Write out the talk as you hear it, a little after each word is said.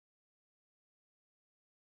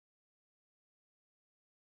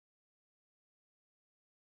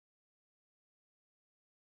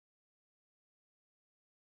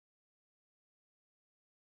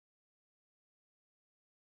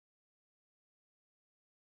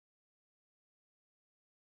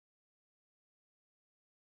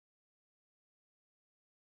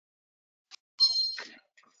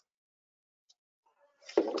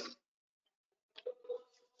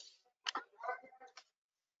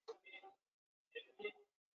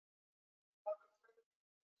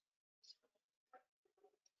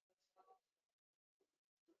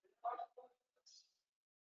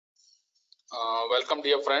Welcome,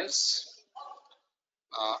 dear friends.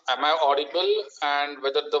 Am I audible and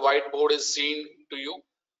whether the whiteboard is seen to you?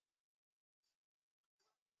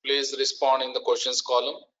 Please respond in the questions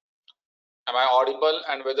column. Am I audible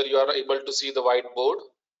and whether you are able to see the whiteboard?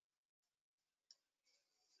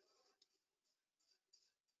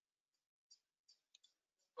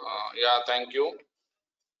 Yeah, thank you.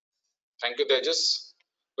 Thank you, Tejas.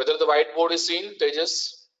 Whether the whiteboard is seen,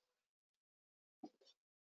 Tejas?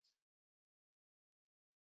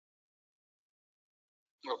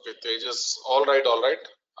 Okay, Tejas. All right, all right.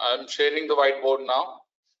 I'm sharing the whiteboard now.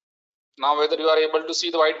 Now, whether you are able to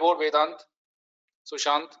see the whiteboard, Vedant,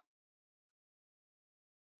 Sushant,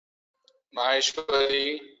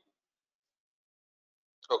 Maheshwari.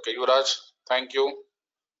 Okay, Yuvraj. Thank you.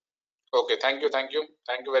 Okay, thank you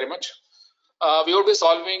very much. We will be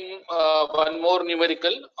solving one more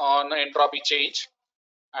numerical on entropy change,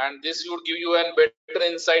 and this would give you a better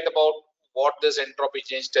insight about what this entropy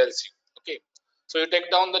change tells you. Okay, so you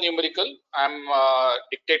take down the numerical. I'm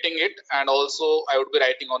dictating it, and also I would be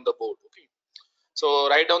writing on the board. Okay, so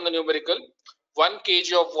write down the numerical: 1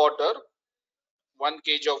 kg of water, 1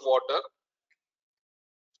 kg of water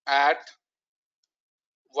at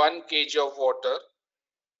 1 kg of water.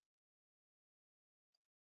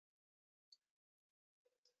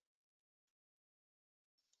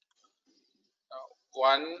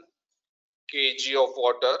 1 kg of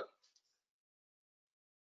water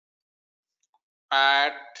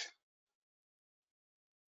at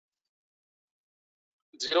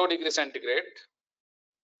 0 degree centigrade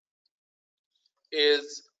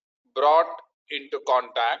is brought into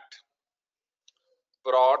contact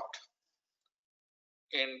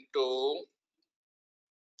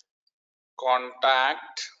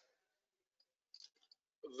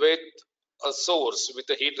with a source, with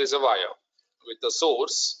a heat reservoir, with a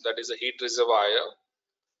source, that is a heat reservoir,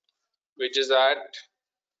 which is at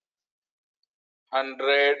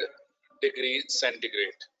 100 degree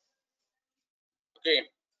centigrade. Okay,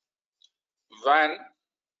 when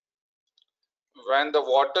the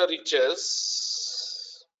water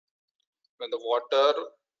reaches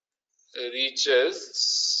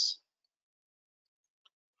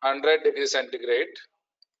 100 degree centigrade,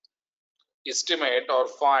 estimate or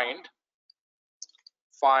find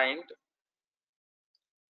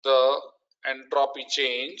the entropy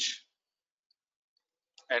change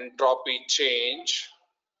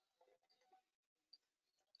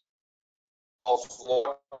of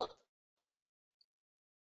water,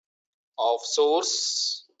 of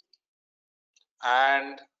source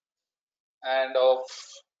and of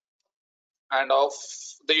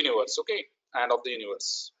the universe. Okay, and of the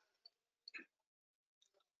universe.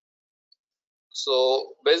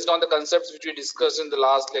 So based on the concepts which we discussed in the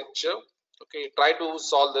last lecture, okay, try to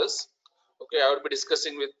solve this. Okay, I will be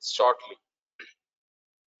discussing with shortly.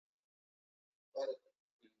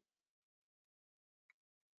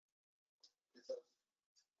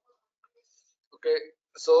 Okay,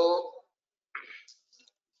 so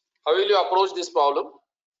how will you approach this problem?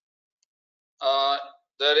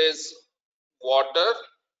 There is water.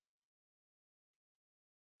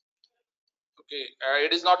 Okay,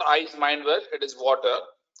 it is not ice, mind well, it is water.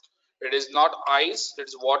 It is not ice, it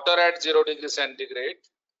is water at 0 degree centigrade,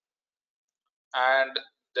 and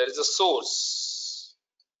there is a source.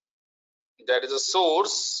 There is a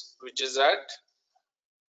source which is at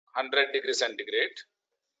 100 degree centigrade.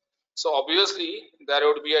 So obviously there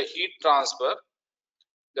would be a heat transfer.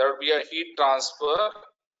 There would be a heat transfer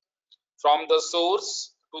from the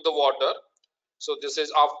source to the water. So this is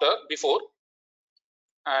after, before,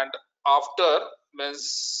 and after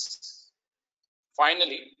means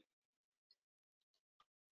finally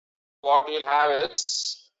what you'll have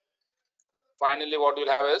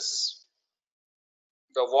is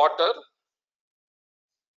the water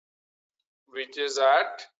which is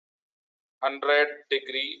at 100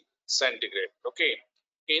 degree centigrade. Okay,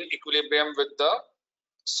 in equilibrium with the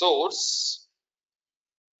source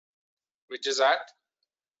which is at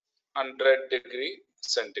 100 degree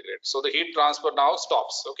centigrade. So the heat transfer now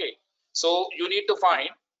stops. Okay, so you need to find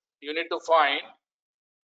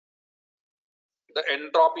the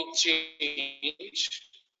entropy change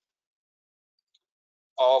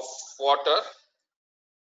of water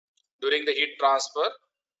during the heat transfer.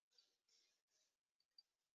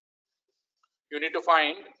 You need to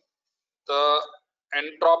find the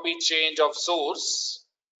entropy change of source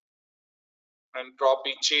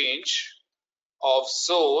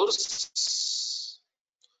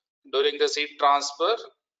during this heat transfer,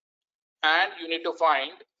 and you need to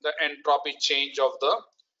find the entropy change of the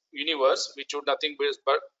universe, which would be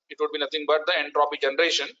nothing but the entropy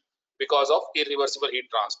generation because of irreversible heat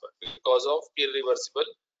transfer. Because of irreversible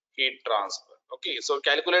heat transfer. Okay, so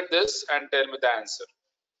calculate this and tell me the answer.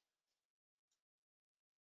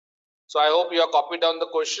 So I hope you have copied down the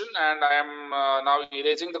question, and I am now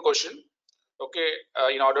erasing the question. Okay,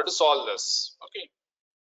 in order to solve this. Okay,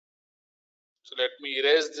 so let me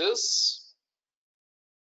erase this.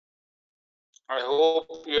 I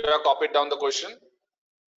hope you have copied down the question.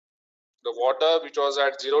 The water which was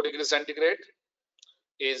at 0 degree centigrade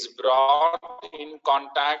is brought in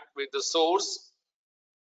contact with the source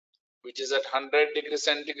which is at 100 degree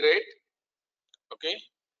centigrade. Okay,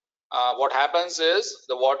 what happens is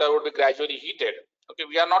the water would be gradually heated. Okay,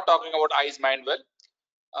 we are not talking about ice mine well.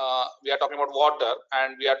 We are talking about water,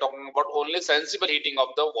 and we are talking about only sensible heating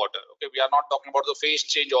of the water. Okay, we are not talking about the phase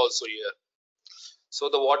change also here. So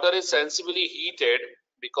the water is sensibly heated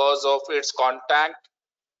because of its contact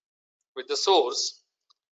with the source,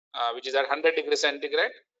 which is at 100 degree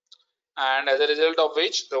centigrade, and as a result of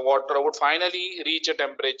which the water would finally reach a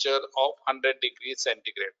temperature of 100 degrees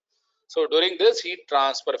centigrade. So during this heat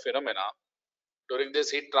transfer phenomena,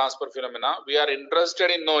 we are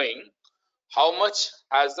interested in knowing how much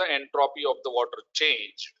has the entropy of the water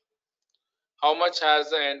changed, how much has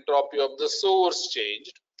the entropy of the source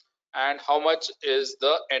changed, and how much is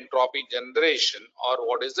the entropy generation, or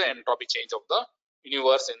what is the entropy change of the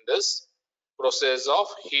universe in this process of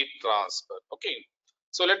heat transfer. Okay,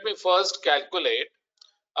 so let me first calculate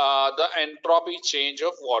the entropy change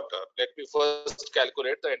of water. Let me first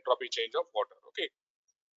calculate the entropy change of water. Okay,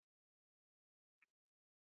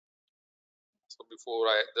 so before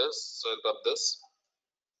I set up this,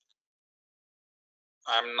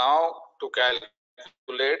 I am now to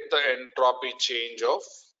calculate the entropy change of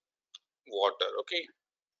water. Okay,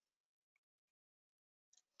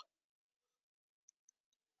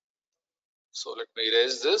 so let me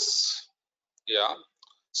erase this. Yeah,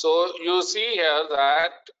 so you see here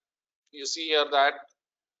that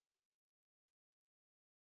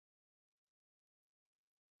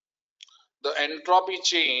the entropy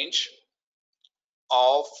change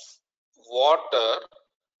of water,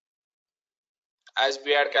 as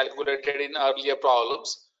we had calculated in earlier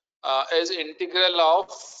problems, is integral of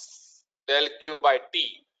del q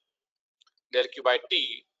by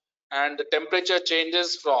t, and the temperature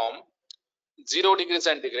changes from 0 degree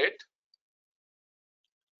centigrade,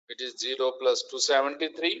 which is 0 plus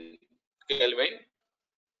 273 Kelvin,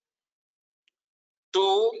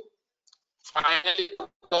 to finally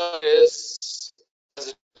is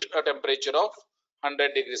a temperature of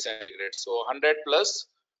 100 degrees centigrade. So 100 plus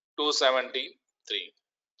 273.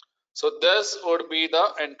 So this would be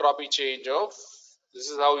the entropy change of, this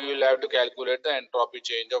is how you will have to calculate the entropy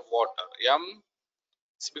change of water.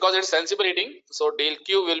 Because it's sensible heating, so del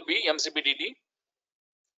Q will be mCp dt,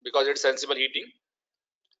 because it's sensible heating,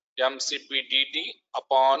 mCp dt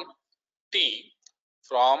upon T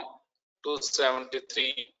from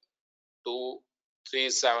 273 to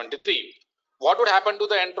 373. What would happen to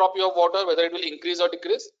the entropy of water, whether it will increase or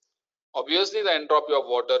decrease? Obviously the entropy of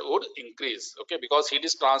water would increase, okay, because heat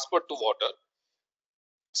is transferred to water.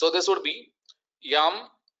 So this would be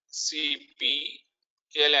mCp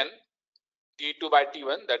ln T2 by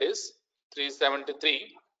T1, that is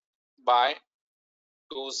 373 by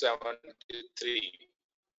 273.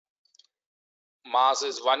 Mass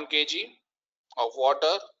is 1 kg of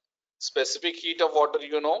water. Specific heat of water,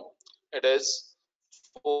 you know, it is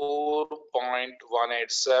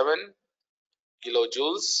 4.187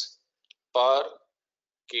 kilojoules per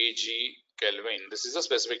kg Kelvin. This is the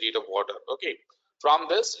specific heat of water. Okay. From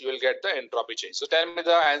this, you will get the entropy change. So tell me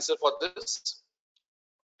the answer for this.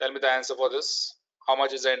 Tell me the answer for this. How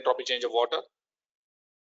much is the entropy change of water?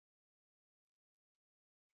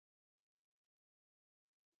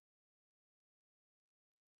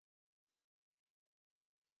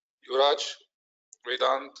 Yuvraj,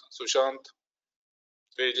 Vedant, Sushant,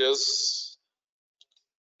 Tejas,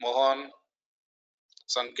 Mohan,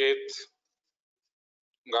 Sanket,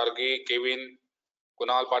 Gargi, Kevin,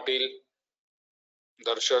 Kunal Patil,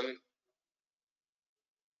 Darshan,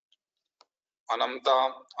 Anamta,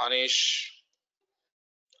 Anish,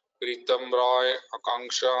 Pritam Roy,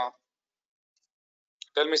 Akanksha.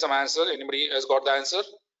 Tell me some answer. Anybody has got the answer?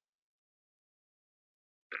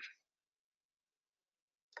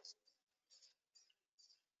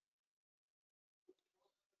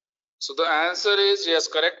 So the answer is yes,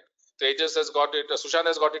 correct. Tejas has got it. Sushant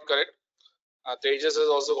has got it correct. Tejas has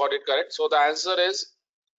also got it correct. So the answer is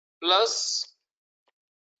plus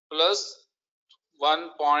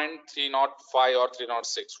 1.305 or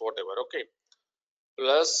 306, whatever. Okay,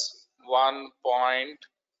 plus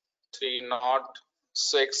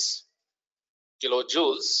 1.306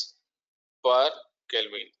 kilojoules per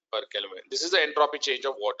Kelvin. This is the entropy change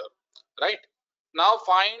of water, right? Now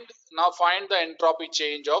find the entropy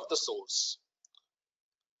change of the source.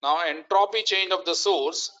 Now entropy change of the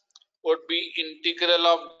source would be integral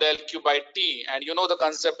of del Q by T, and you know the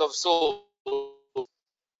concept of source.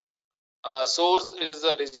 Source is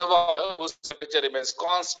a reservoir whose temperature remains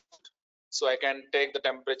constant. So I can take the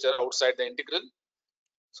temperature outside the integral.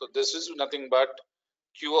 So this is nothing but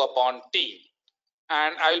Q upon T.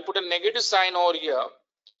 And I will put a negative sign over here.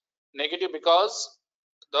 Negative because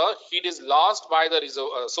the heat is lost by the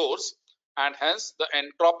source, and hence the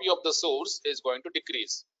entropy of the source is going to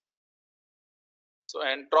decrease. So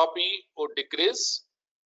entropy would decrease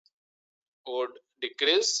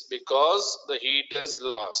because the heat is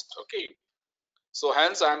lost. Okay. So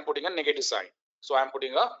hence I am putting a negative sign. So I am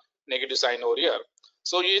putting a negative sign over here.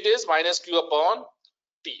 So it is minus Q upon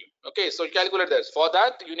T. Okay. So calculate this. For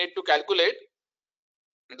that you need to calculate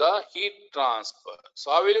the heat transfer.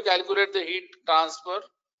 So how will you calculate the heat transfer?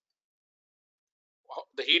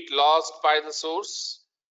 The heat lost by the source.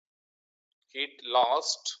 Heat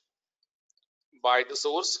lost by the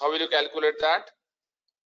source. How will you calculate that?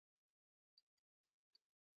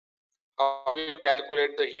 How will you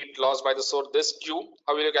calculate the heat lost by the source? This Q.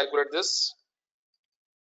 How will you calculate this?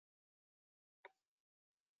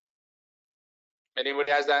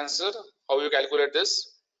 Anybody has the answer? How will you calculate this?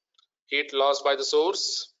 Heat lost by the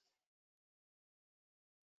source.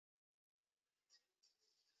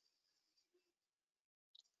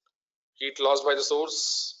 Heat lost by the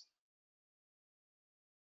source.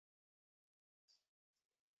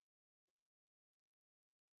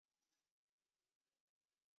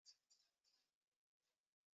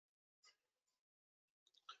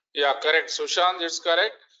 Yeah, correct. Sushant, it's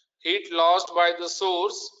correct. Heat lost by the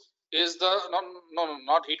source is the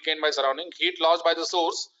not heat gained by surrounding. Heat lost by the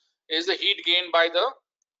source is the heat gained by the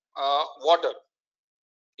water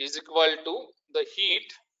is equal to the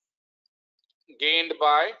heat gained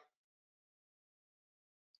by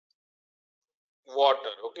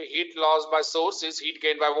water. Okay, heat lost by source is heat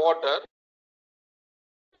gained by water.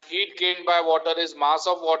 Heat gained by water is mass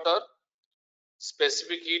of water,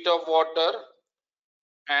 specific heat of water,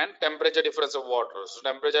 and temperature difference of water. So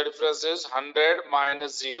temperature difference is 100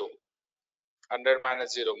 minus 0. 100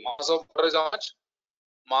 minus 0. Mass of water is how much?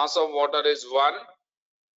 Mass of water is 1.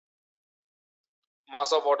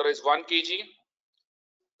 Mass of water is 1 kg.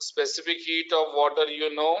 Specific heat of water, you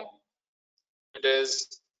know, it is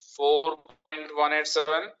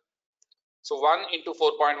 4.187. So 1 into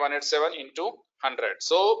 4.187 into 100.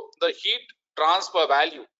 So the heat transfer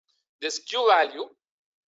value, this Q value,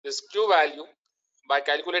 by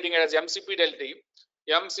calculating it as MCP delta T,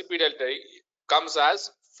 comes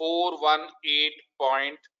as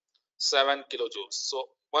 418.7 kilojoules. So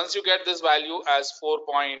once you get this value as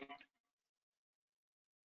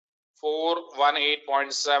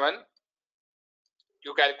 418.7,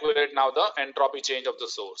 you calculate now the entropy change of the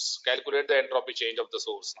source. Calculate the entropy change of the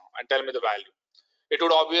source now and tell me the value. It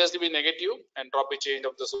would obviously be negative. Entropy change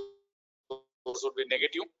of the source would be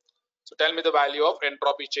negative. So tell me the value of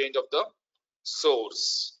entropy change of the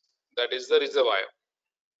source, that is the reservoir.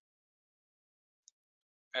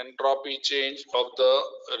 Entropy change of the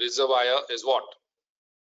reservoir is what?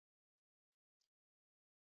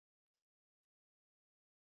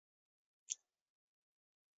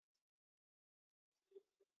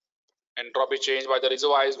 Entropy change by the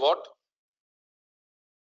reservoir is what?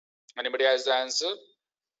 Anybody has the answer?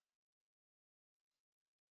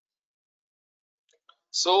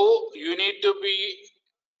 So you need to be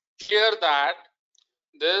clear that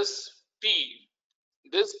this T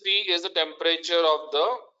is the temperature of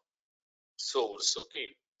the source,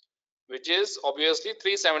 okay, which is obviously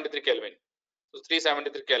 373 Kelvin. So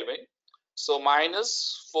 373 Kelvin. So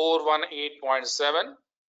minus 418.7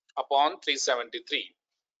 upon 373.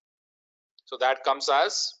 So that comes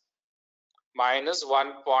as minus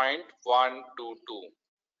 1.122.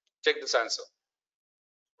 Check this answer.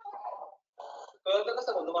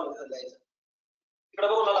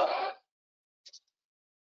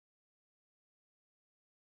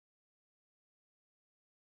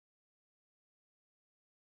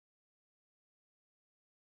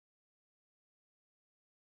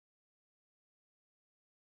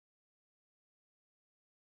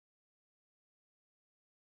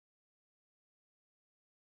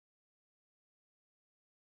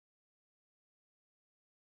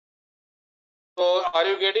 So are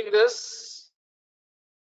you getting this?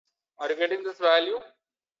 Are you getting this value?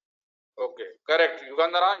 Okay, correct.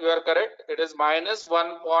 Yugandhara, you are correct. It is minus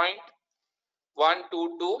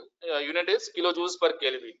 1.122 unit is kilojoules per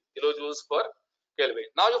Kelvin. Kilojoules per Kelvin.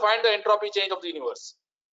 Now you find the entropy change of the universe.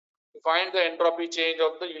 Find the entropy change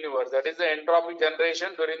of the universe. That is the entropy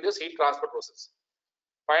generation during this heat transfer process.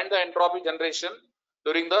 Find the entropy generation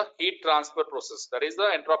during the heat transfer process. That is the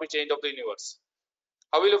entropy change of the universe.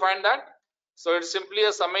 How will you find that? So it's simply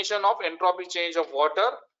a summation of entropy change of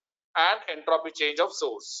water and entropy change of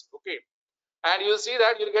source. Okay. And you'll see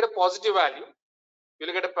that you'll get a positive value.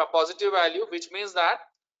 You'll get a positive value, which means that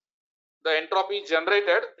the entropy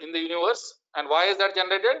generated in the universe. And why is that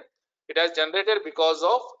generated? It has generated because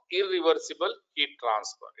of irreversible heat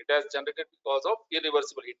transfer. It has generated because of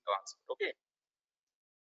irreversible heat transfer. Okay.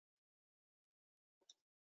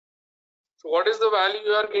 So what is the value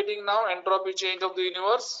you are getting now? Entropy change of the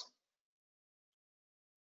universe.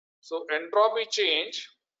 So entropy change,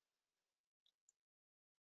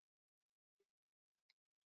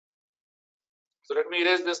 so let me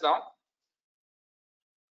erase this now.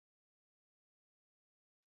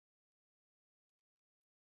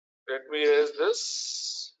 Let me erase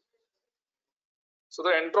this. So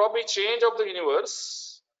the entropy change of the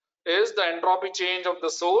universe is the entropy change of the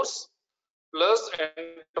source plus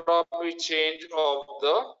entropy change of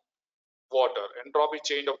the water. Entropy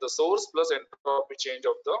change of the source plus entropy change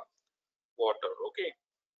of the water. Okay.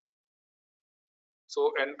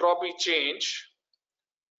 So entropy change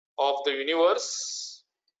of the universe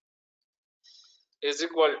is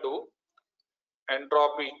equal to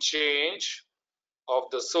entropy change of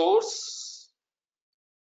the source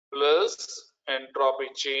plus entropy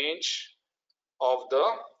change of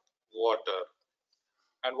the water.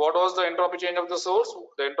 And what was the entropy change of the source?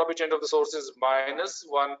 The entropy change of the source is minus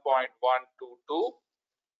 1.122,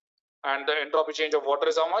 and the entropy change of water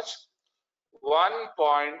is how much?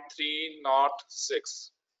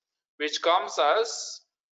 1.306, which comes as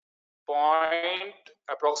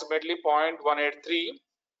approximately 0.183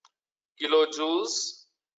 kilojoules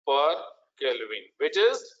per Kelvin, which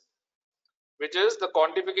is the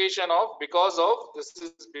quantification of because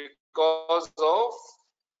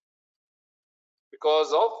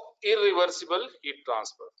of irreversible heat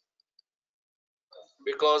transfer.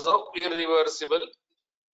 Because of irreversible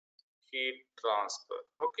heat transfer.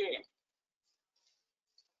 Okay.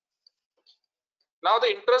 Now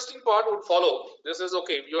the interesting part would follow. This is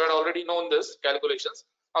okay. You had already known this calculations.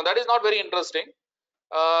 Now that is not very interesting.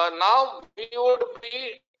 Now we would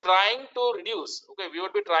be trying to reduce. Okay, we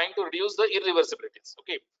would be trying to reduce the irreversibilities.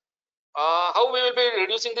 Okay. How we will be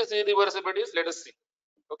reducing these irreversibilities? Let us see.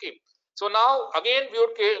 Okay. So now again we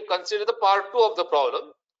would consider the part 2 of the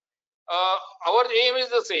problem. Our aim is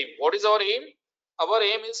the same. What is our aim? Our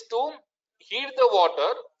aim is to heat the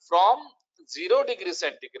water from 0 degree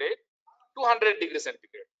centigrade to 100 degree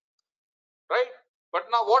centigrade, right? But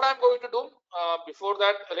now what I'm going to do, before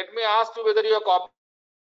that, let me ask you whether you have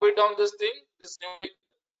copied down this thing,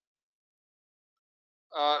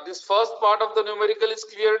 this first part of the numerical is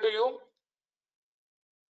clear to you,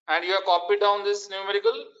 and you have copied down this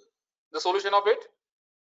numerical, the solution of it,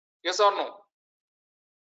 yes or no?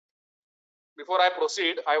 Before I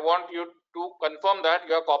proceed, I want you to confirm that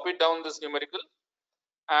you have copied down this numerical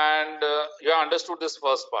and you have understood this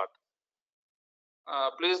first part.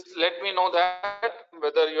 Please let me know that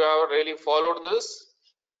whether you have really followed this.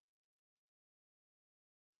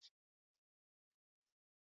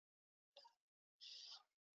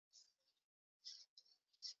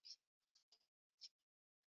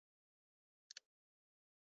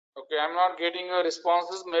 Okay, I'm not getting your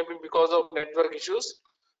responses, maybe because of network issues,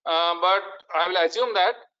 but I will assume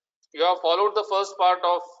that you have followed the first part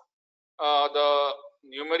of the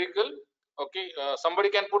numerical. Okay, somebody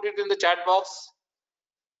can put it in the chat box.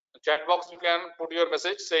 Chat box, you can put your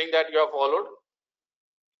message saying that you have followed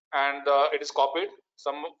and it is copied.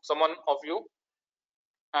 Someone of you,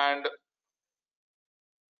 and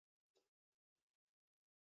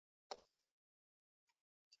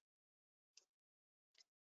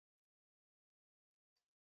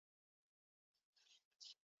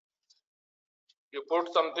you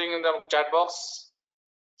put something in the chat box.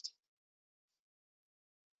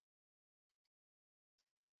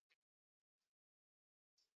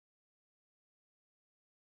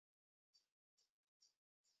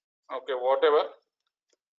 Okay, whatever.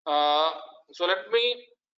 So let me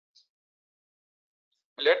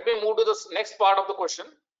move to the next part of the question.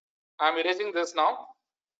 I'm erasing this now.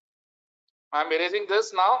 I'm erasing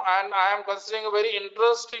this now, and I am considering a very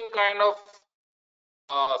interesting kind of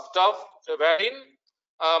stuff wherein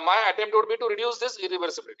my attempt would be to reduce this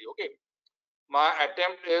irreversibility. Okay, my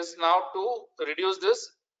attempt is now to reduce this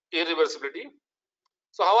irreversibility.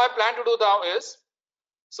 So how I plan to do now is,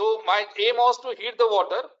 so my aim was to heat the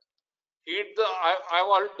water. I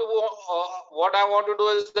want to what I want to do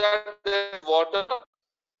is that there is water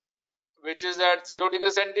which is at 0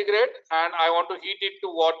 degree centigrade, and I want to heat it to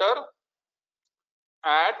water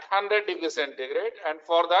at 100 degree centigrade. And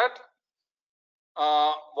for that,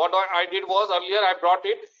 what I did was earlier I brought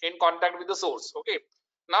it in contact with the source. Okay.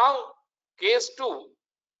 Now, case 2,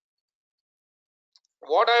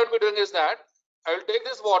 what I will be doing is that I will take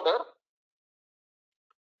this water,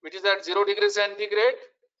 which is at 0 degree centigrade,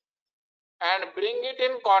 and bring it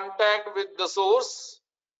in contact with the source,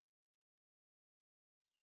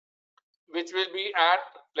 which will be at,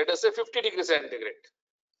 let us say, 50 degree centigrade.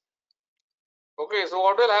 Okay, so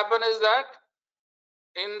what will happen is that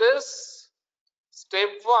in this step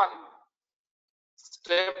 1,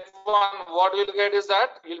 what we'll get is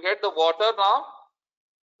that you'll get the water now.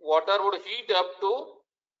 Water would heat up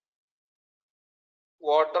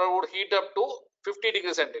to 50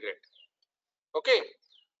 degree centigrade. Okay.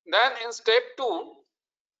 Then in step 2,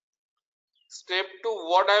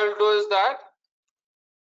 what I will do is that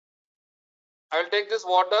I will take this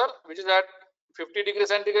water, which is at 50 degree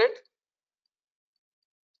centigrade.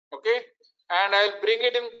 Okay, and I will bring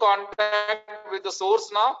it in contact with the source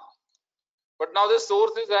now. But now this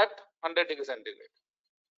source is at 100 degree centigrade.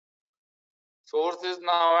 Source is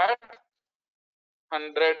now at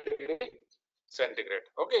 100 degree centigrade.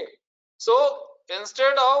 Okay, so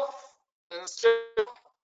instead of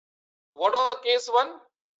what was case 1?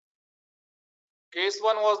 Case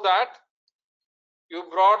 1 was that you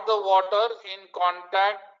brought the water in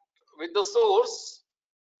contact with the source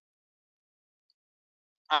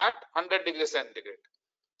at 100 degree centigrade.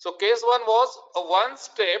 So case 1 was a one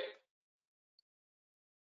step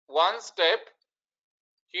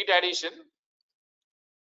heat addition,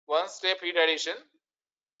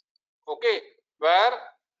 okay, where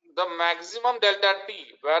the maximum delta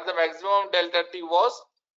T was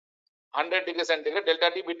 100 degree centigrade.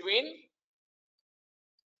 Delta T between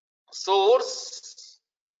source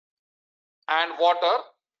and water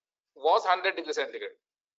was 100 degree centigrade.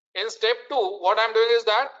 In step 2, what I am doing is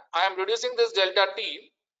that I am reducing this delta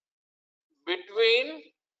T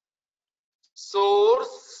between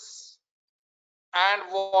source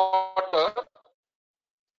and water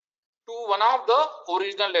to one of the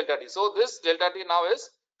original delta T. So this delta T now is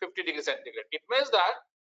 50 degree centigrade. It means that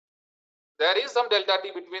there is some delta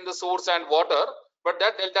T between the source and water, but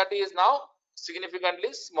that delta T is now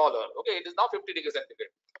significantly smaller. Okay, it is now 50 degree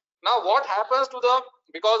centigrade. Now what happens to the,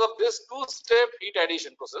 because of this two-step heat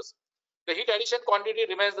addition process, the heat addition quantity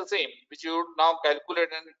remains the same, which you would now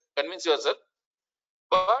calculate and convince yourself,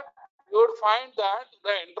 but you would find that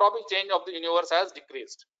the entropy change of the universe has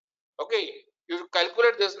decreased. Okay, you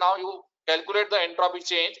calculate this now, you calculate the entropy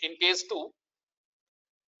change in case 2.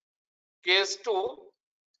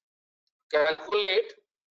 Calculate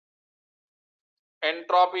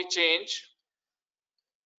entropy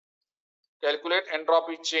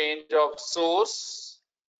change of source,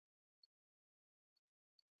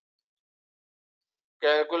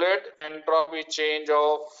 calculate entropy change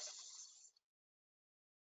of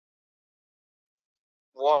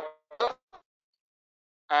water,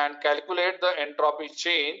 and calculate the entropy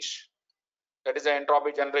change, that is the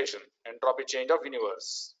entropy generation, entropy change of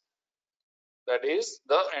universe, that is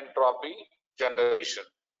the entropy generation.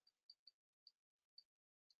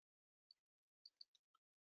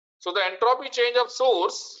 So the entropy change of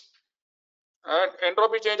source and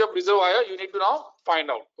entropy change of reservoir you need to now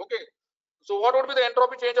find out. Okay, so what would be the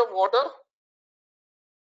entropy change of water?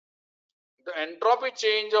 The entropy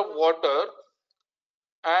change of water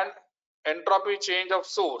and entropy change of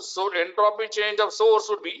source. So entropy change of source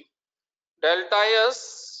would be delta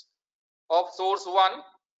S of source 1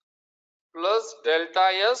 plus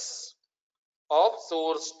delta S of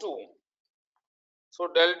source 2. So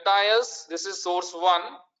delta S, this is source 1,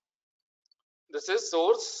 this is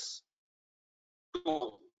source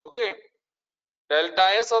 2. Okay, delta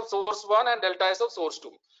S of source 1 and delta S of source 2.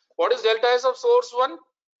 What is delta S of source 1?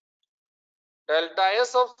 Delta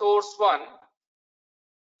S of source 1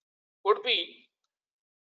 would be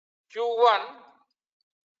Q1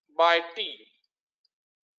 by T,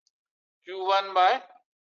 Q1 by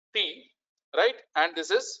T, right? And this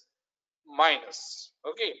is minus.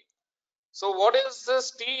 Okay, so what is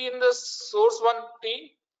this T in this source 1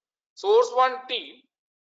 T? Source 1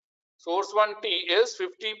 T is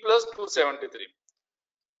 50 plus 273.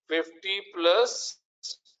 50 plus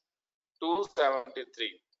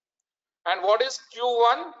 273. And what is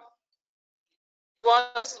Q1?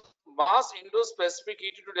 Q1 is mass into specific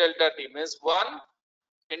heat into delta T, means 1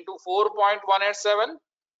 into 4.187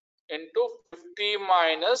 into 50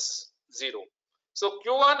 minus 0. So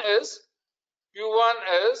Q1 is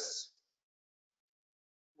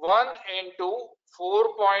 1 into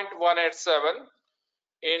 4.187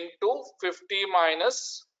 into 50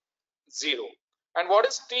 minus 0. And what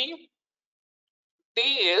is T? T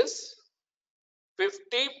is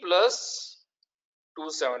 50 plus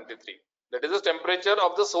 273. That is the temperature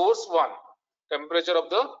of the source 1. Temperature of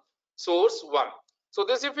the source 1. So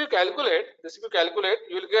this if you calculate,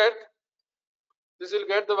 you will get, this will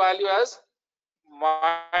get the value as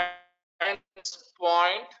minus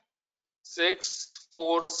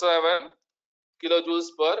 0.647 kilojoules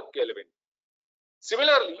per Kelvin.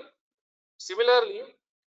 Similarly,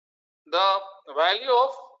 the value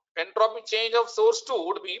of entropy change of source 2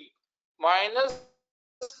 would be minus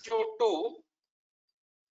Q2,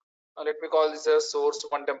 let me call this as source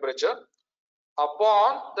 1 temperature,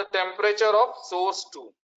 upon the temperature of source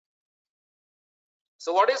 2.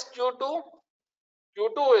 So what is Q2?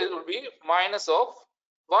 Q2 will be minus of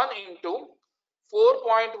 1 into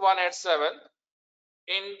 4.187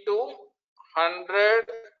 into 100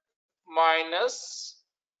 minus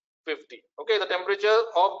 50. Okay, the temperature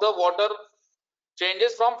of the water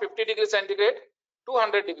changes from 50 degrees centigrade to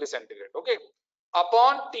 100 degrees centigrade. Okay,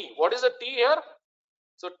 upon T. What is the T here?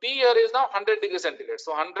 So T here is now 100 degrees centigrade.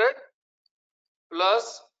 So 100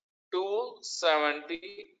 plus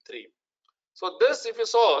 273. So this if you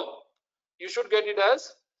solve, you should get it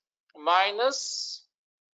as minus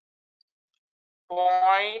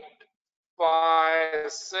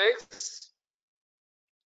 0.56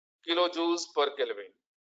 kilojoules per Kelvin.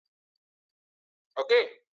 Okay,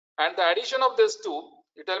 and the addition of this two,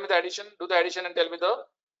 you tell me the addition, do the addition and tell me the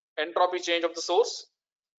entropy change of the source.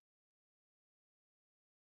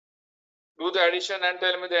 Do the addition and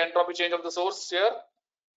tell me the entropy change of the source here.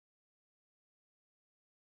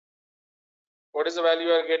 What is the value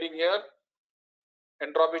you are getting here?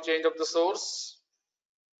 Entropy change of the source.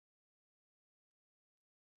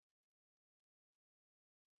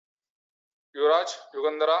 Yuvraj,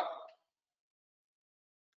 Yugandhara,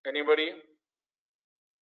 anybody?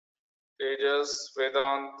 Tejas,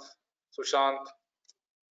 Vedant, Sushant,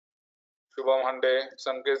 Shubham Hande,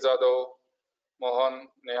 Sanket Jadhav, Mohan,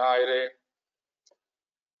 Neha Aire,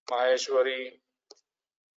 Maheshwari.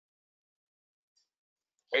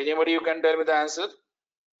 Anybody you can tell me the answer?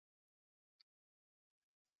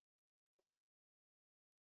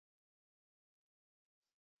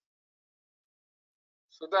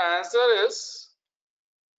 So the answer is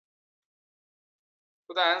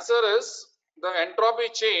the entropy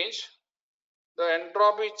change. The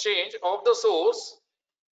entropy change of the source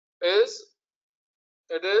is,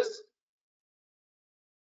 it is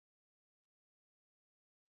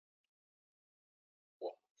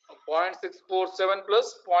 0.647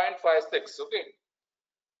 plus 0.56. Okay,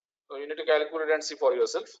 so you need to calculate and see for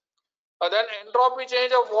yourself. Then entropy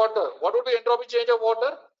change of water. What would be entropy change of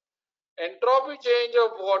water? Entropy change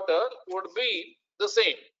of water would be the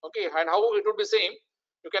same. Okay, and how it would be same?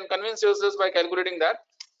 You can convince yourselves by calculating that.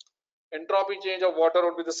 Entropy change of water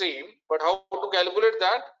would be the same, but how to calculate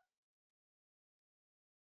that?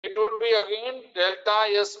 It would be again delta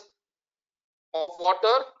S of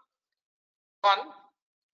water 1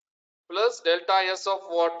 plus delta S of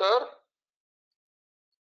water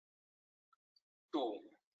 2.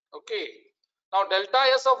 Okay. Now delta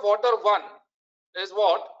S of water 1 is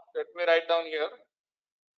what? Let me write down here.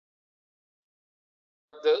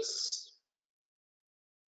 This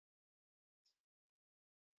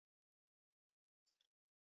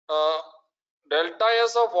delta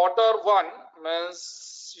S of water 1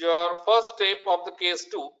 means your first step of the case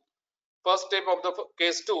 2. First step of the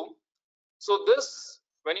case 2. So this,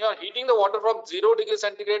 when you are heating the water from 0 degree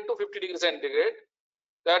centigrade to 50 degree centigrade,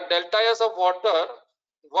 that delta S of water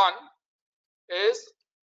 1 is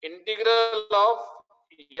integral of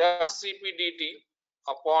Cp dt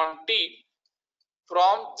upon T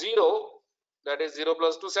from 0, that is 0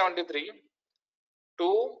 plus 273,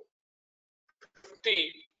 to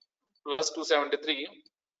 50 plus 273,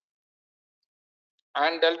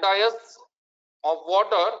 and delta S of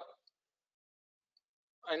water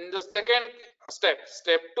in the second step,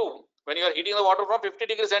 step 2, when you are heating the water from 50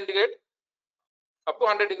 degree centigrade up to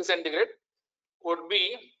 100 degree centigrade, would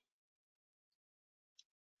be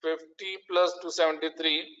 50 plus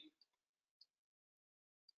 273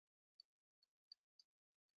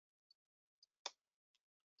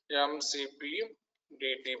 mcp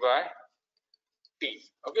dt by T.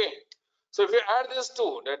 Okay, so if you add these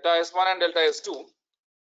two, delta S1 and delta S2,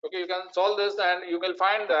 okay, you can solve this and you will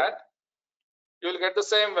find that you will get the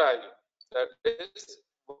same value, that is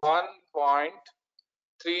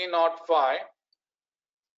 1.305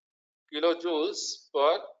 kilojoules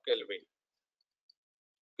per Kelvin.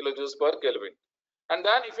 Kilojoules per Kelvin. And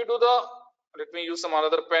then if you do the, let me use some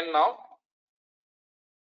other pen now.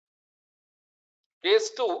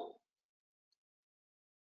 Case 2,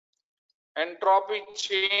 entropy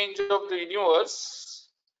change of the universe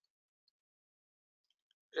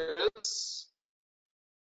is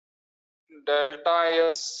delta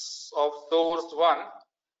S of source 1,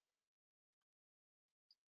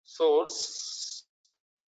 source,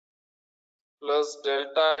 plus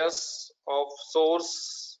delta S of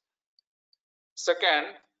source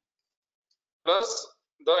second, plus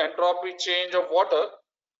the entropy change of water,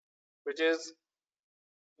 which is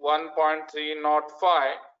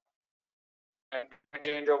 1.305, entropy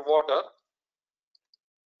change of water.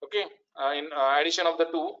 Okay, in addition of the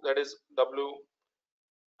two, that is W.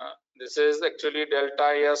 This is actually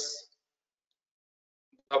delta S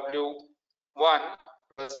W1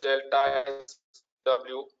 plus delta S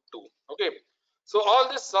W2. Okay, so all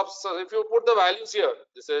this if you put the values here,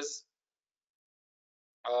 this is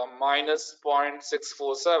minus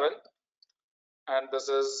 0.647 and this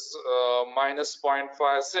is minus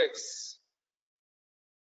 0.56.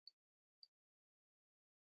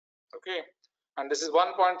 Okay, and this is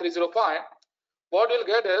 1.305. What you'll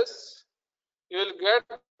get is, you will get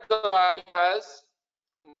the value as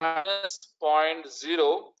minus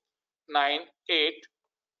 0.098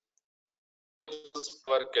 joules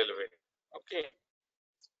per Kelvin. Okay,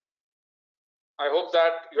 I hope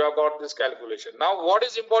that you have got this calculation. Now, what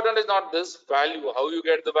is important is not this value, how you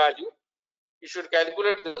get the value. You should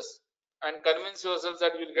calculate this and convince yourself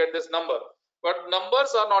that you will get this number. But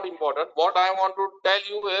numbers are not important. What I want to tell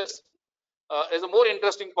you is a more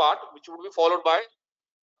interesting part, which would be followed by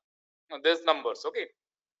these numbers. Okay.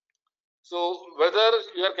 So whether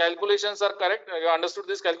your calculations are correct, you understood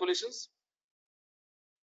these calculations?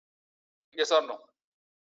 Yes or no?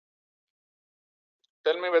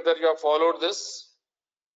 Tell me whether you have followed this.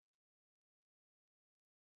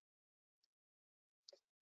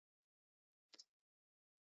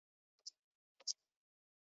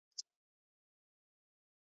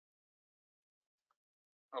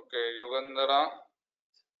 Okay, Yugandhara.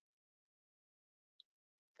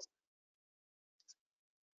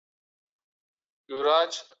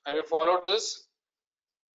 Yuvraj, have you followed this?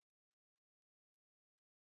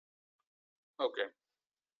 Okay.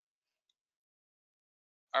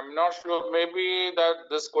 I'm not sure. Maybe that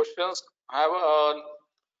these questions have a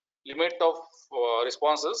limit of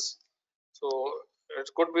responses. So it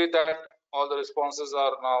could be that all the responses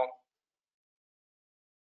are now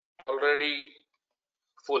already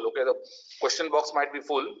full. Okay, the question box might be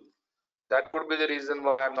full. That could be the reason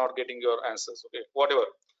why I'm not getting your answers. Okay, whatever.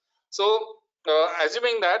 So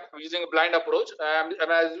assuming that using a blind approach, I'm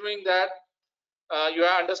assuming that you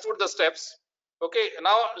have understood the steps. Okay,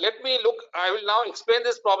 now let me look. I will now explain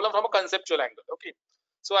this problem from a conceptual angle. Okay,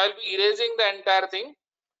 so I'll be erasing the entire thing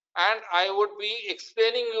and I would be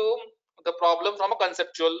explaining you the problem from a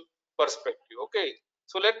conceptual perspective. Okay,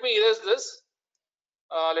 so let me erase this.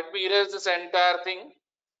 Let me erase this entire thing.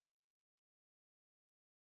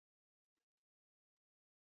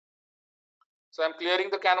 So I'm clearing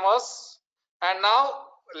the canvas, and now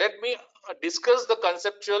let me discuss the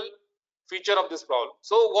conceptual feature of this problem.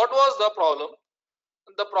 So what was the problem?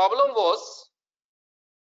 The problem was,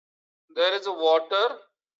 there is a water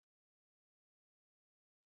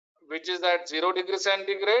which is at 0 degree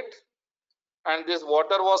centigrade, and this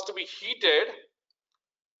water was to be heated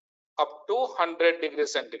up to 100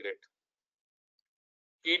 degrees centigrade.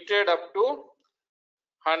 Heated up to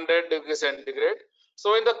 100 degrees centigrade.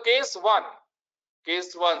 So in the case 1,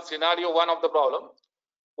 scenario 1 of the problem,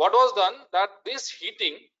 what was done, that this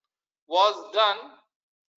heating was done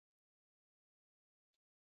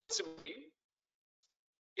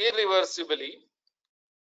irreversibly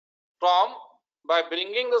from by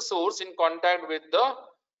bringing the source in contact with the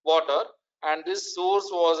water, and this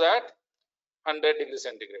source was at 100 degrees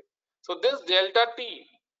centigrade. So this delta T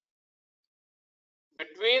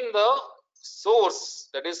between the source,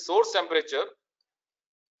 that is source temperature,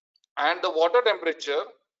 and the water temperature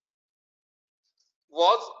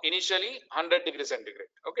was initially 100 degrees centigrade.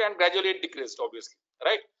 Okay, and gradually it decreased, obviously,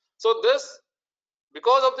 right? So this,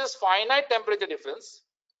 because of this finite temperature difference,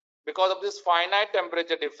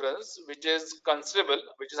 which is considerable,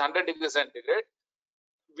 which is 100 degrees centigrade,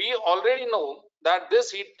 we already know that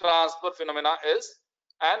this heat transfer phenomena is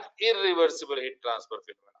an irreversible heat transfer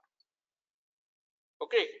phenomena.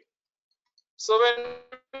 Okay, so when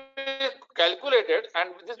we calculated,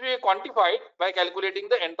 and this we quantified by calculating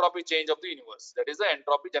the entropy change of the universe, that is the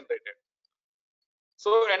entropy generated.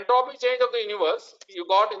 So entropy change of the universe you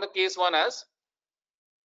got in the case 1 as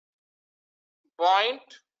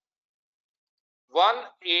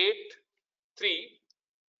 0.183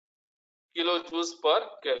 kilojoules per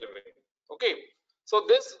Kelvin. Okay, So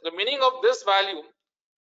this, the meaning of this value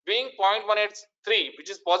being 0.183, which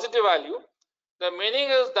is positive value, the meaning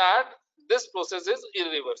is that this process is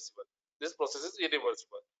irreversible. This process is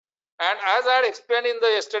irreversible. And as I had explained in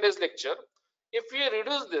the yesterday's lecture, if we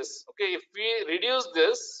reduce this, okay, if we reduce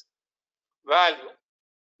this value,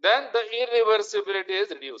 then the irreversibility is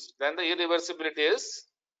reduced. Then the irreversibility is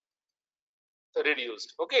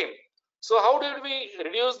reduced. Okay. So how did we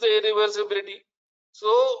reduce the irreversibility? So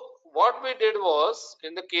what we did was,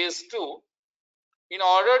 in the case 2, in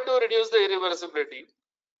order to reduce the irreversibility,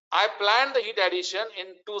 I planned the heat addition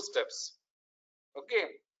in 2 steps.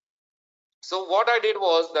 Okay. So what I did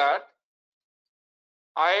was that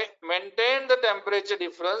I maintained the temperature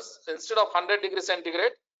difference. Instead of 100 degrees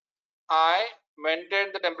centigrade, I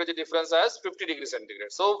maintained the temperature difference as 50 degrees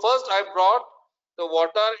centigrade. So first I brought the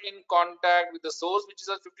water in contact with the source, which is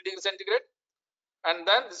at 50 degrees centigrade, and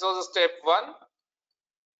then this was a step 1,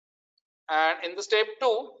 and in the step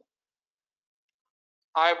 2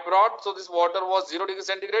 I brought, so this water was 0 degrees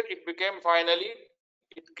centigrade, it became finally,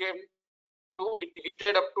 it came to, it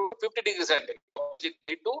heated up to 50 degrees centigrade, it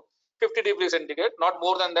heated to 50 degrees centigrade, not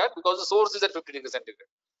more than that, because the source is at 50 degrees centigrade.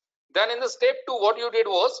 Then in the step 2, what you did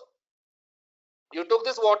was, you took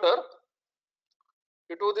this water,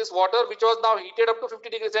 which was now heated up to 50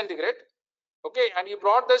 degrees centigrade, okay, and you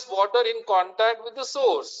brought this water in contact with the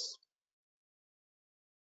source.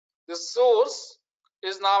 The source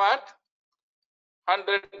is now at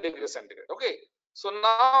 100 degrees centigrade. Okay, so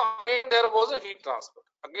now again there was a heat transfer.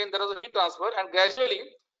 Again there was a heat transfer, and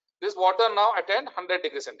gradually this water now attained 100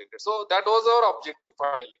 degrees centigrade. So that was our objective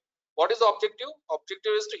finally. What is the objective?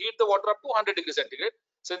 Objective is to heat the water up to 100 degrees centigrade.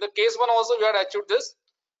 So in the case 1 also you had achieved this.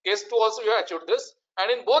 Case 2 also you have achieved this. And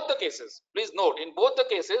in both the cases, please note, in both the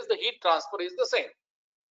cases the heat transfer is the same.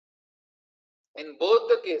 In both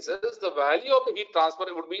the cases, the value of the heat transfer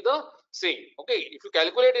would be the same. Okay, if you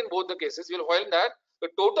calculate in both the cases, you will find that the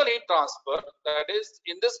total heat transfer, that is,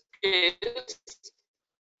 in this case,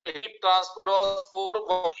 the heat transfer was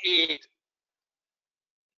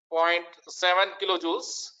 4.8.7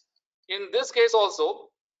 kilojoules. In this case also,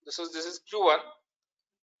 this is Q1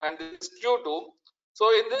 and this is Q2. So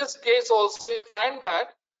in this case also, you find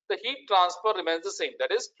that the heat transfer remains the same.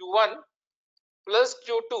 That is, Q1 plus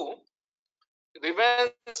Q2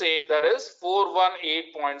 remains the same, that is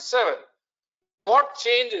 418.7. What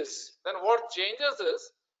changes? Then what changes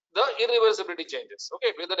is the irreversibility changes.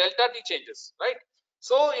 Okay, the delta T changes, right?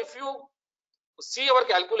 So if you see our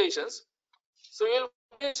calculations, so you'll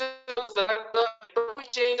find that the entropy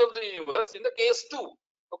change of the universe in the case 2.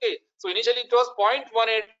 Okay, so initially it was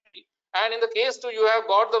 0.18, and in the case 2 you have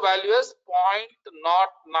got the value as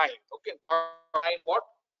 0.09. Okay,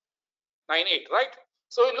 0.98, right?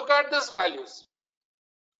 So you look at these values.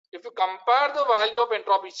 If you compare the value of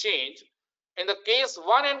entropy change in the case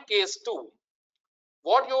 1 and case 2,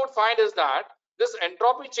 what you would find is that this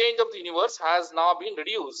entropy change of the universe has now been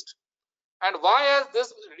reduced. And why has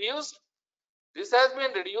this reduced? This has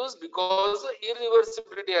been reduced because the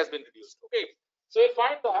irreversibility has been reduced. Okay, so you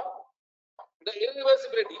find that the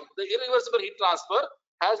irreversible heat transfer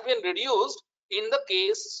has been reduced in the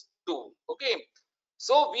case 2. Okay,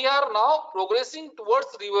 so we are now progressing towards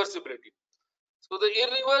reversibility. So the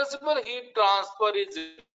irreversible heat transfer is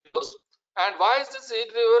reduced. And why is this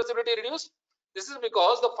irreversibility reduced? This is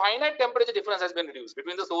because the finite temperature difference has been reduced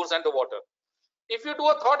between the source and the water. If you do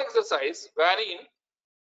a thought exercise wherein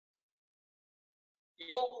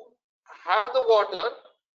you have the water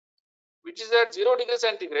which is at 0 degrees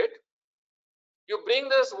centigrade, you bring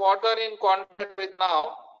this water in contact with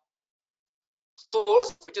now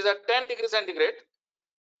source which is at 10 degrees centigrade,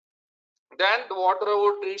 then the water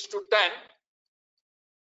would reach to 10.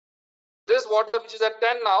 This water which is at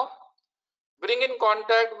 10 now, bring in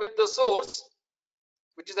contact with the source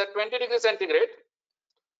which is at 20 degrees centigrade,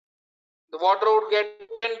 the water would get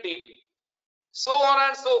 20, so on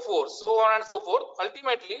and so forth,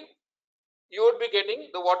 ultimately you would be getting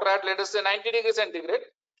the water at, let us say, 90 degrees centigrade,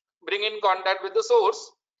 bring in contact with the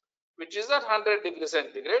source which is at 100 degrees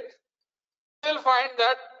centigrade. You will find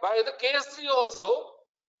that by the case 3 also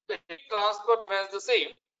the heat transfer remains the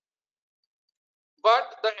same,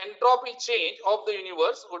 but the entropy change of the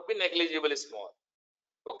universe would be negligibly small.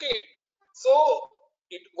 Okay, so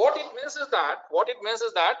what it means is that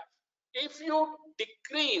if you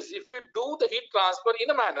decrease, if you do the heat transfer in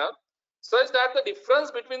a manner such that the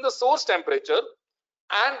difference between the source temperature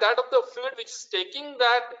and that of the fluid which is taking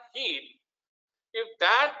that heat, if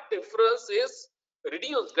that difference is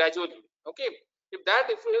reduced gradually, okay, if that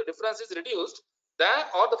difference is reduced,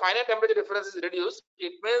 that, or the finite temperature difference is reduced,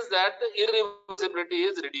 it means that the irreversibility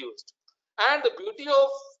is reduced. And the beauty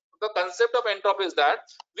of the concept of entropy is that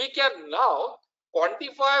we can now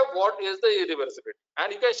quantify what is the irreversibility,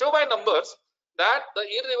 and you can show by numbers that the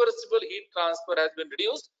irreversible heat transfer has been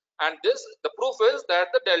reduced, and this the proof is that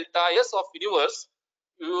the delta S of universe,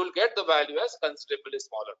 you will get the value as considerably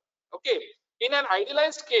smaller. Okay, in an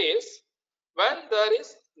idealized case, when there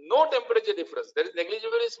is no temperature difference, there is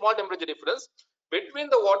negligibly small temperature difference between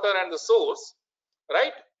the water and the source,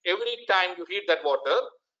 right? Every time you heat that water,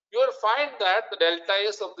 you will find that the delta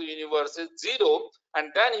S of the universe is 0,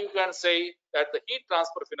 and then you can say that the heat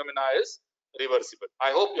transfer phenomena is reversible.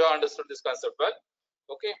 I hope you have understood this concept well.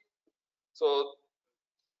 Okay, so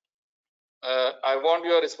I want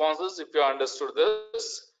your responses if you understood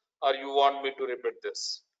this, or you want me to repeat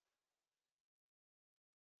this.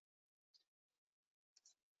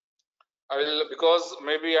 I will, because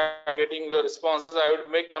maybe I'm getting the responses, I will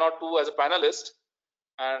make one or two as a panelist,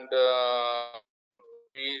 and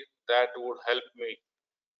that would help me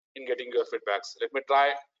in getting your feedbacks. Let me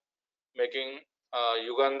try making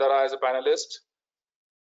Yugandhara as a panelist.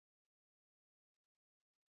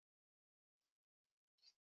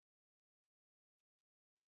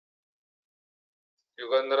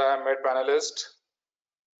 Yugandhara, I made panelist.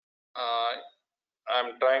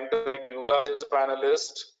 I'm trying to make Yuvraj as a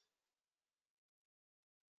panelist.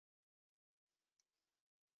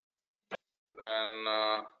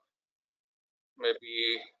 And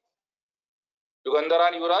maybe Yugandhara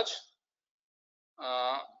and Yuvraj.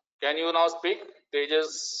 Can you now speak?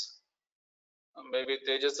 Tejas, maybe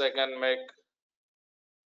Tejas I can make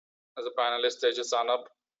as a panelist. Tejas Anab.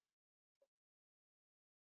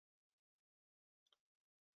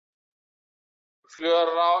 If you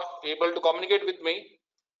are now able to communicate with me,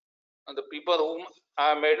 and the people whom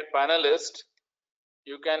I made panelist,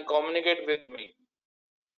 you can communicate with me.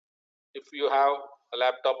 If you have a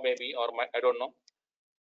laptop, maybe, or I don't know.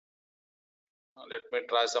 Let me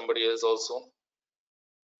try somebody else also.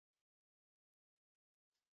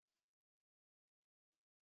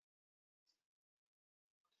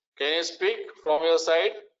 Can you speak from your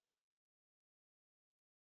side?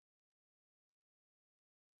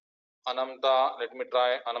 Anamta, let me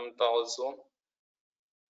try Anamta also.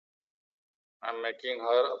 I'm making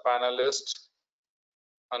her a panelist.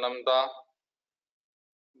 Anamta.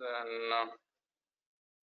 Then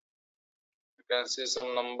you can see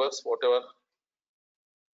some numbers, whatever.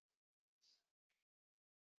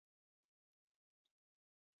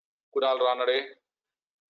 Kunal Ranade.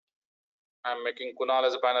 I'm making Kunal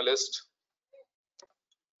as a panelist.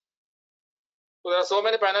 So there are so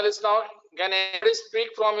many panelists now. Can anybody speak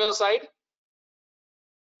from your side?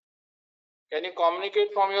 Can you communicate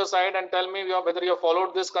from your side and tell me whether you have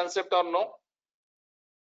followed this concept or no?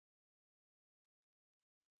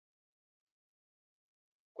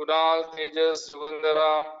 Kunal, Tejas,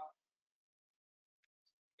 Sugandhara,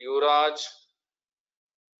 Yuvraj,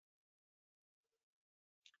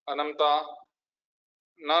 Anamta.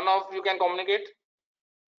 None of you can communicate?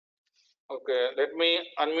 Okay, let me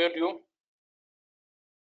unmute you.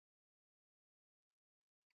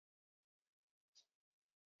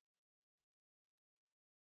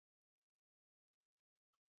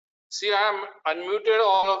 See, I am unmuted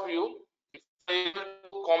all of you. If you are able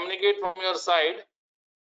to communicate from your side,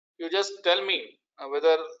 you just tell me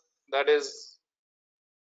whether that is.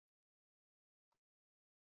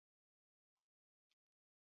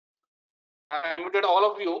 I unmuted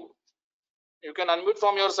all of you. You can unmute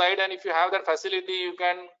from your side, and if you have that facility, you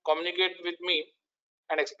can communicate with me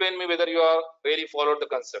and explain me whether you are really followed the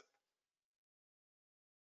concept.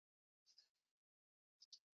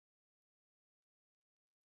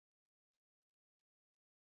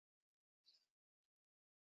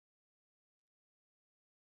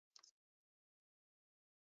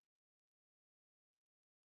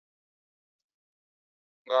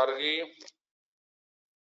 Gargi,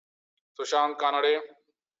 Sushant Kanade.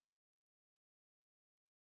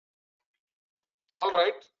 All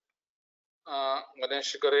right.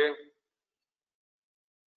 Ganesh Shikare.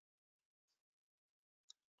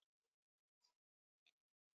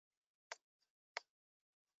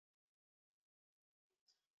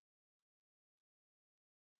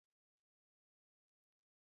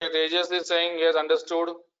 Tejas is saying he has understood,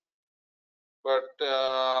 but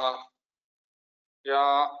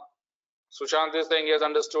yeah, Sushant is saying he has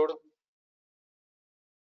understood.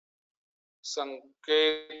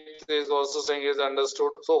 Sanket is also saying he has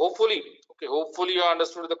understood. So hopefully, okay, hopefully you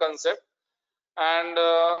understood the concept. And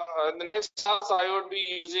in the next class, I would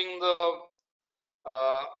be using the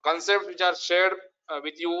concepts which are shared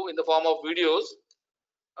with you in the form of videos.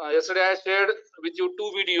 Yesterday, I shared with you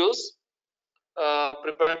 2 videos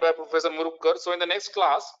prepared by Professor Murukar. So in the next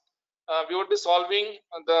class, we would be solving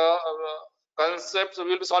the concepts. We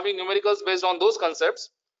will be solving numericals based on those concepts,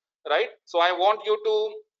 right? So I want you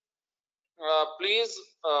to please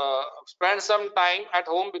spend some time at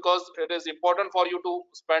home, because it is important for you to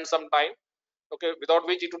spend some time, okay, without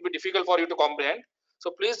which it would be difficult for you to comprehend.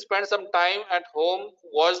 So please spend some time at home,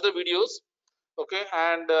 watch the videos, okay,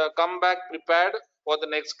 and come back prepared for the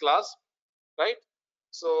next class, right?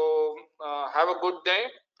 So have a good day.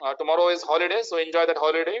 Tomorrow is holiday, so enjoy that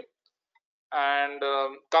holiday, and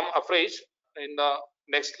come afresh in the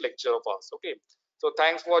next lecture of us, okay? So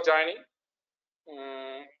thanks for joining.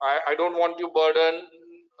 I don't want you burden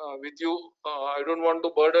with you. I don't want to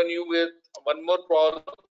burden you with one more problem.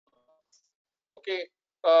 Okay,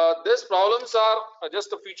 these problems are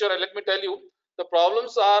just a feature. Let me tell you, the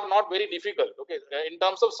problems are not very difficult. Okay, in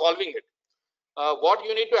terms of solving it, what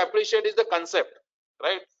you need to appreciate is the concept,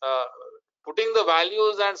 right? Putting the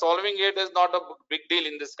values and solving it is not a big deal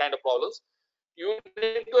in this kind of problems. You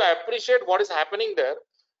need to appreciate what is happening there,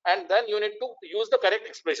 and then you need to use the correct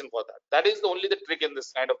expression for that. That is the only the trick in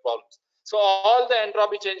this kind of problems. So all the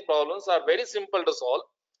entropy change problems are very simple to solve,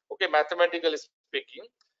 okay, mathematically speaking,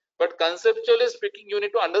 but conceptually speaking, you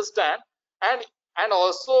need to understand, and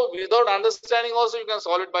also without understanding also you can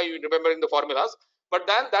solve it by remembering the formulas, but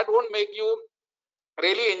then that won't make you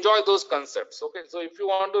really enjoy those concepts, okay? So if you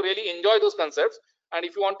want to really enjoy those concepts, and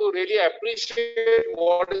if you want to really appreciate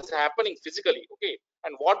what is happening physically, okay,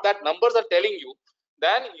 and what that numbers are telling you,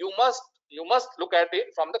 then you must look at it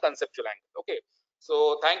from the conceptual angle, okay?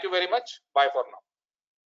 So thank you very much. Bye for now.